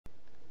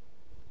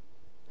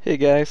Hey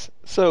guys,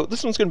 so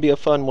this one's going to be a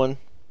fun one.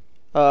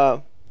 Uh,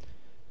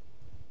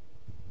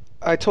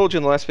 I told you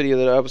in the last video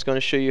that I was going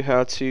to show you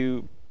how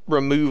to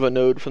remove a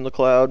node from the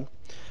cloud,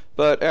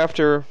 but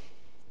after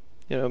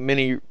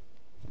many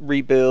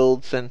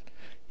rebuilds and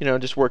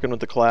just working with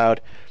the cloud,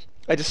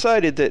 I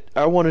decided that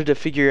I wanted to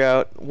figure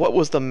out what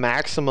was the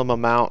maximum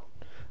amount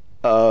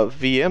of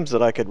VMs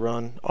that I could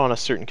run on a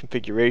certain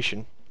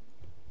configuration.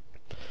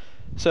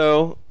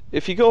 So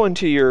if you go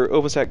into your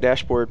OpenStack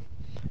dashboard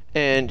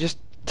and just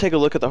take a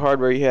look at the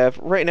hardware you have,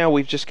 right now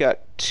we've just got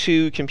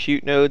 2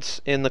 compute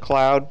nodes in the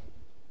cloud.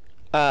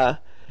 Uh,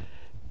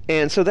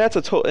 and so that's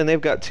a total, and they've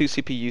got 2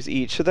 CPUs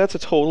each, so that's a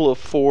total of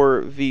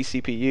 4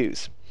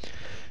 vCPUs.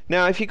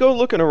 Now, if you go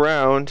looking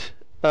around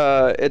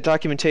at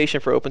documentation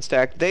for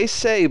OpenStack, they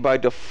say by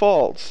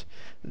default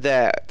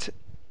that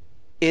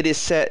it is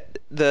set,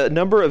 the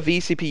number of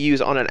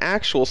vCPUs on an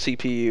actual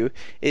CPU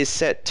is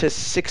set to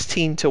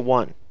 16 to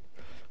 1.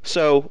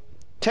 So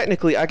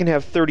technically, I can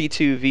have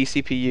 32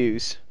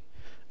 vCPUs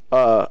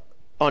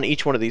on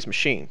each one of these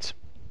machines.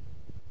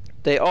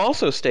 They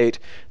also state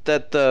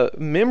that the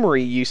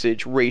memory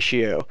usage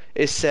ratio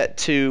is set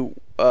to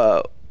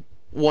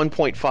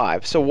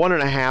 1.5, so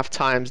 1.5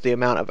 times the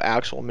amount of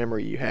actual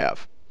memory you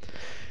have.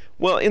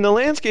 Well, in the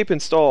landscape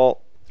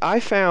install, I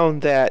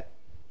found that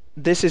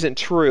this isn't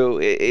true.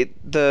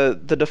 The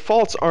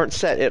defaults aren't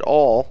set at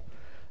all,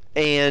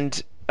 and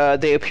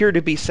they appear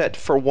to be set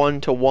for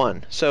 1 to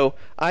 1. So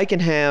I can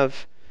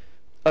have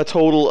a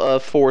total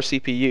of 4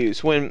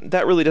 CPUs when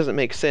that really doesn't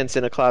make sense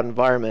in a cloud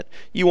environment.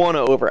 You want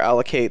to over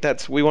allocate.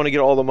 We want to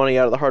get all the money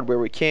out of the hardware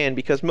we can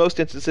because most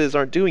instances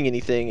aren't doing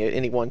anything at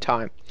any one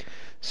time.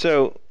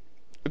 So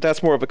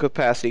that's more of a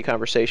capacity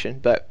conversation.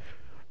 But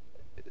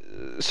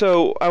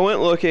so I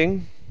went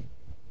looking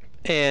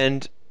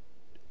and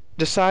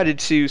decided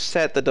to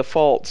set the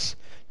defaults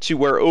to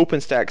where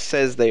OpenStack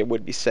says they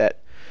would be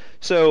set.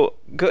 So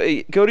go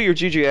to your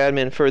Juju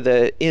admin for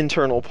the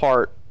internal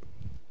part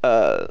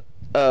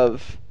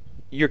of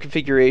your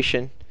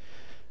configuration,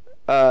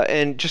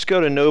 and just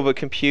go to Nova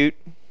Compute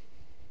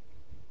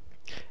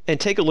and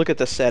take a look at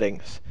the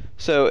settings.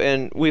 So,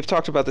 and we've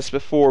talked about this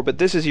before, but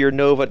this is your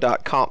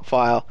nova.conf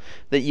file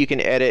that you can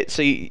edit.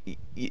 So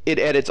it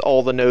edits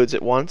all the nodes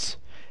at once.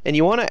 And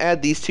you want to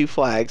add these 2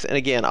 flags. And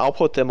again, I'll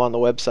put them on the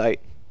website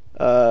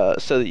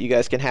so that you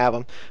guys can have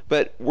them.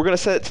 But we're going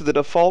to set it to the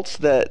defaults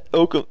that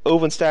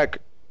OpenStack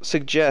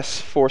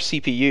suggests for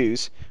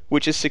CPUs,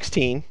 which is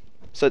 16.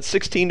 So it's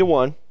 16 to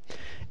 1.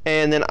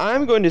 And then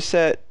I'm going to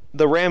set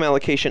the RAM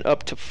allocation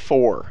up to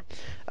 4.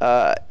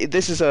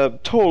 This is a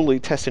totally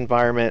test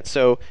environment,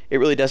 so it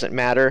really doesn't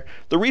matter.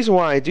 The reason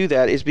why I do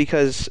that is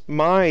because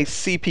my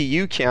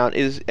CPU count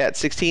is at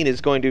 16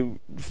 is going to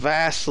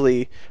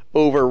vastly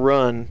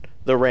overrun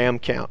the RAM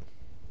count.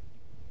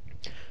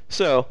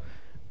 So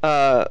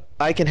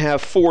I can have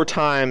 4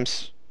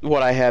 times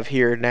what I have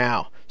here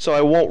now. So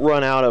I won't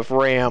run out of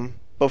RAM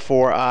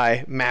before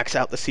I max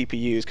out the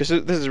CPUs, because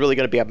this is really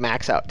going to be a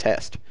max out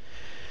test.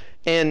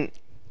 And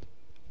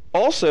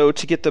also,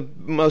 to get the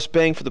most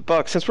bang for the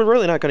buck, since we're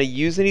really not going to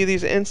use any of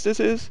these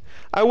instances,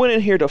 I went in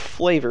here to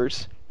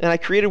flavors, and I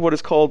created what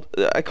is called,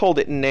 I called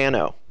it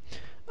Nano.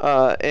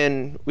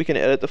 And we can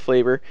edit the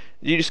flavor.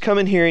 You just come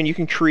in here and you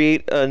can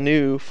create a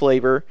new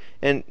flavor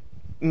and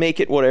make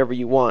it whatever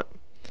you want.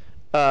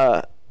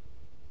 I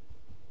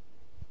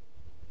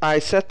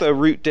set the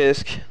root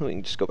disk, let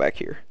me just go back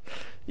here.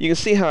 You can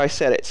see how I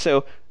set it.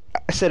 So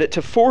I set it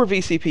to 4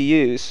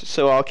 vCPUs,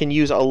 so I can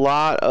use a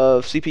lot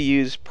of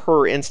CPUs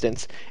per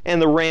instance,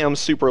 and the RAM's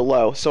super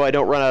low, so I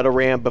don't run out of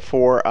RAM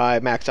before I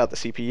max out the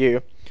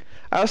CPU.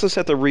 I also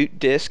set the root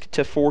disk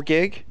to 4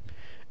 gig,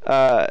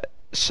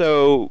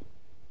 so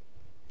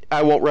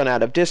I won't run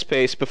out of disk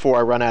space before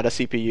I run out of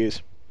CPUs.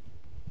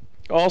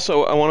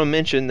 Also, I want to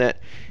mention that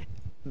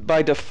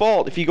by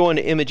default, if you go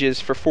into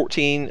images for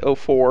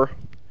 1404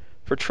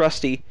 for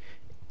Trusty,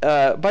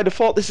 by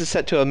default, this is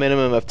set to a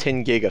minimum of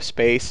 10 gig of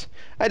space.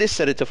 I just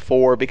set it to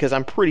 4 because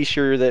I'm pretty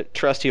sure that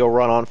Trusty will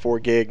run on 4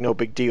 gig, no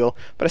big deal.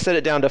 But I set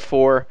it down to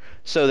 4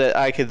 so that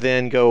I could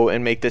then go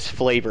and make this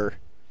flavor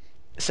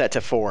set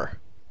to 4.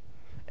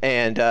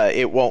 And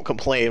it won't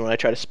complain when I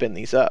try to spin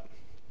these up.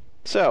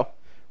 So,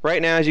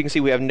 right now, as you can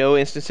see, we have no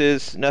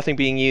instances, nothing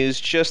being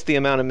used, just the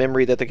amount of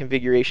memory that the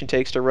configuration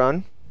takes to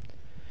run.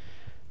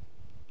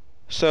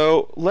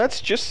 So,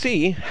 let's just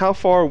see how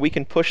far we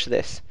can push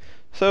this.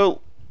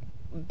 So,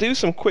 do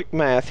some quick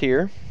math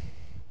here.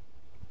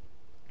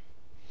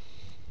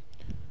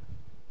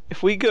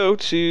 If we go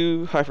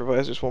to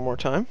hypervisors one more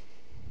time,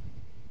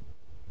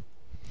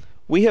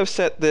 we have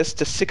set this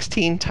to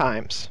 16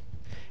 times,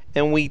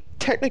 and we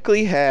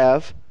technically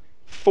have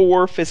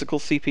 4 physical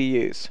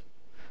CPUs.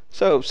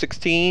 So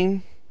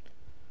 16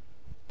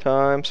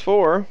 times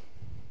 4,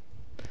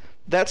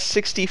 that's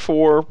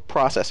 64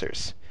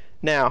 processors.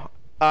 Now,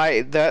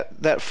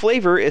 that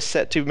flavor is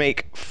set to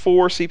make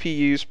 4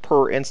 CPUs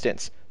per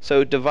instance.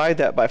 So divide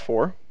that by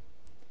 4.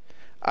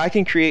 I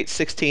can create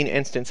 16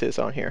 instances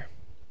on here.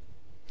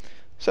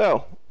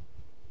 So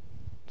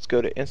let's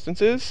go to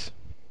instances,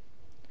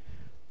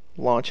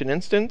 launch an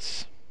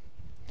instance,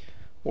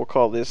 We'll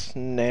call this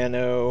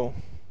nano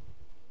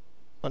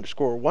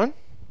underscore 1.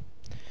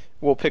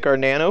 We'll pick our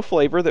nano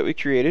flavor that we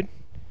created.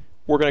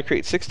 We're going to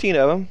create 16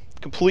 of them,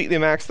 completely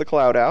max the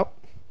cloud out.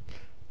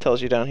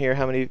 Tells you down here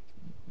how many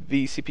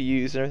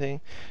vCPUs and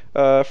everything.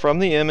 From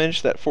the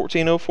image, that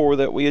 1404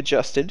 that we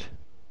adjusted.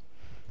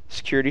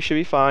 Security should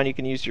be fine. You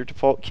can use your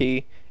default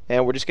key.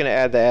 And we're just going to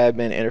add the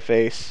admin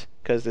interface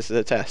because this is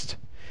a test.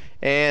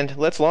 And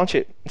let's launch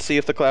it and see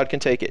if the cloud can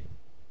take it.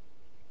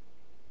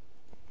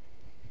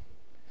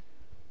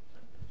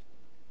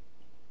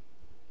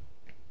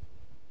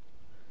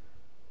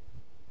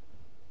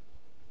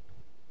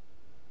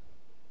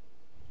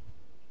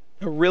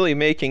 Really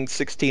making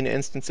 16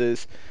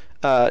 instances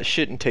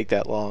shouldn't take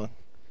that long,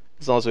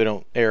 as long as we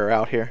don't error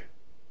out here.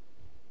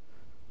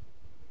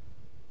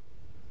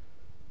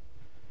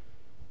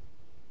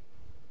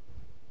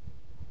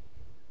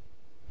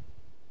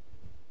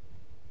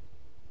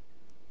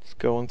 Just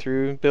going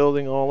through and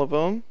building all of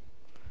them,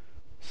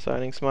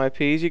 signing some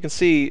IPs. You can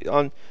see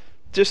on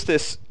just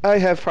this, I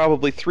have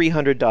probably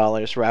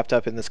 $300 wrapped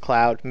up in this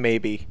cloud,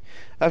 maybe.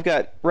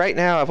 Right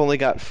now I've only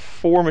got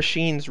 4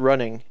 machines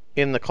running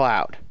in the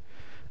cloud.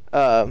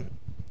 And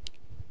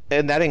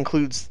that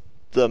includes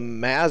the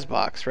MAS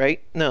box, right?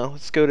 No,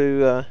 let's go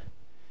to...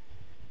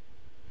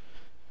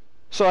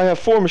 so I have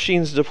 4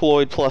 machines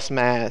deployed plus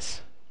MAS.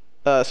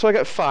 So I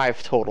got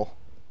 5 total.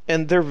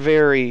 And they're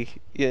very...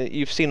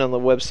 You've seen on the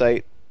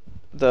website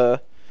the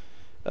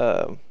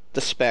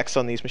specs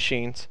on these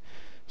machines.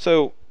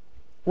 So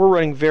we're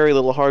running very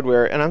little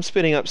hardware, and I'm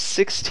spinning up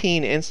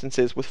 16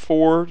 instances with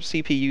 4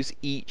 CPUs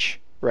each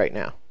right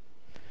now.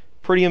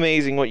 Pretty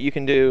amazing what you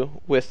can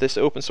do with this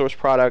open source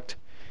product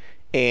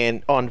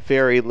and on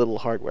very little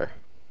hardware.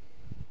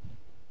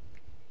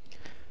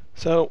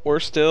 So we're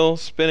still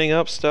spinning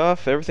up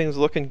stuff. Everything's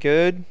looking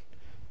good.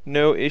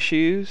 No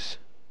issues.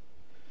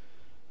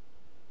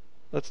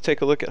 Let's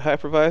take a look at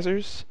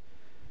hypervisors.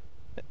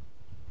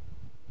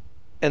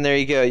 And there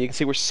you go. You can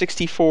see we're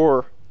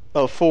 64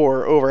 of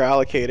 4 over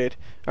allocated.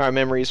 Our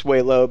memory is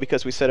way low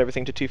because we set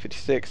everything to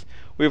 256.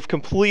 We've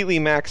completely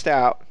maxed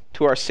out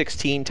to our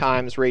 16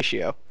 times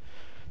ratio.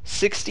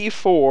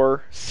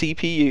 64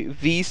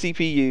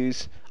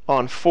 vCPUs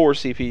on 4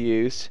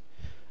 CPUs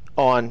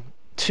on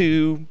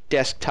 2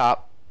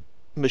 desktop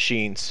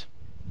machines.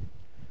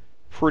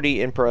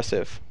 Pretty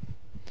impressive.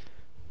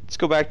 Let's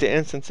go back to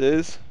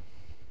instances.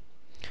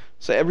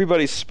 So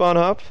everybody's spun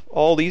up.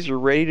 All these are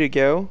ready to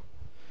go.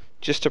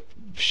 Just to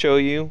show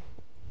you,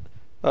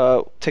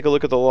 take a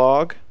look at the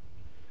log.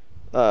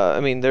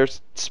 They're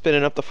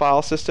spinning up the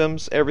file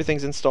systems.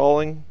 Everything's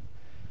installing.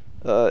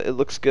 It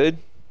looks good.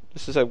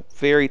 This is a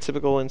very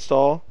typical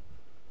install.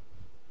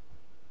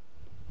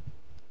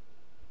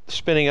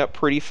 Spinning up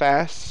pretty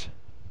fast.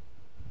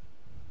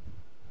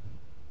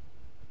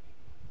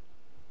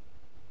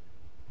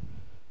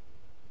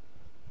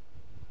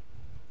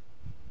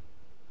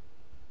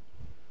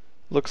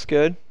 Looks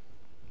good.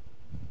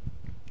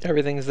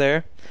 Everything's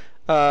there.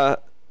 And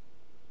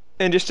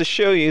just to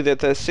show you that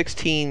the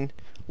 16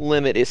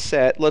 limit is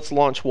set, let's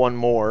launch one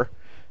more,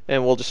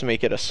 and we'll just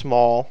make it a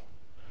small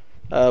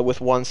with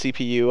 1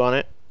 CPU on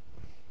it.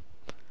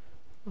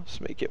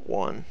 Let's make it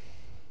 1.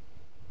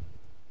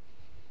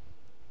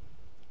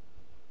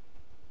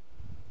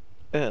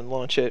 And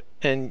launch it,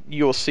 and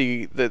you'll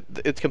see that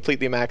it's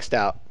completely maxed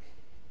out.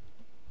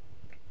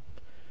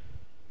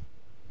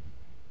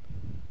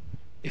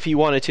 If you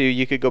wanted to,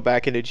 you could go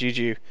back into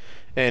Juju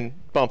and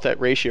bump that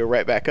ratio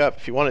right back up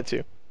if you wanted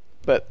to.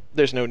 But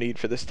there's no need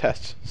for this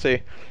test.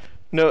 See,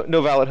 no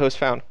valid host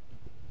found.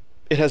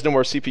 It has no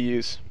more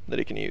CPUs that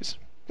it can use.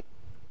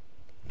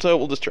 So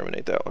we'll just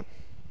terminate that one.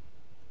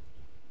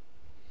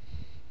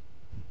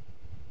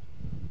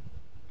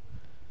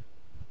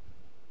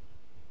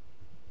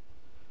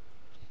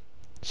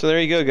 So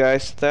there you go,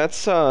 guys.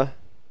 That's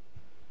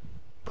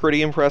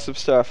pretty impressive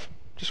stuff.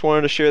 Just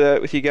wanted to share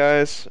that with you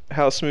guys,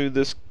 how smooth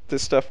this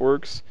stuff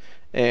works.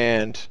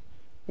 And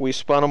we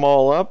spun them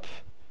all up,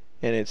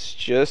 and it's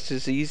just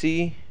as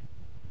easy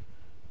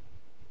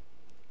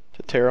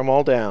to tear them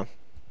all down.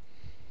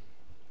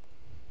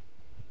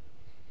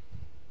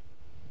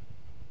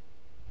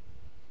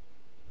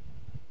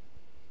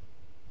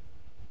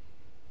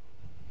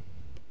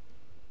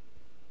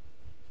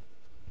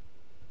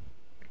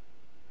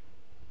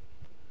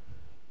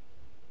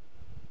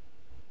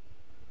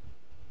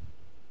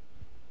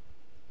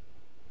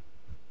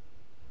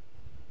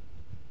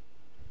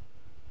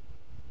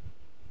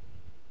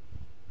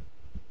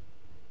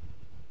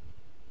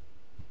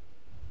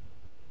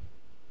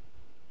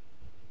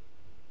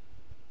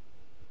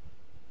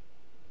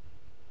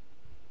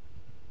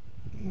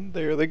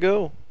 There they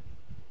go.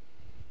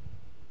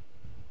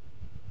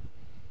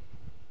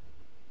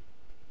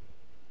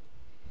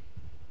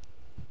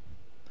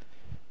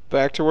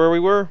 Back to where we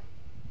were.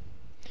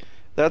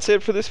 That's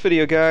it for this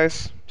video,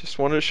 guys. Just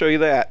wanted to show you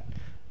that.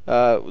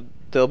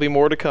 There'll be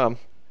more to come.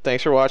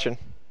 Thanks for watching.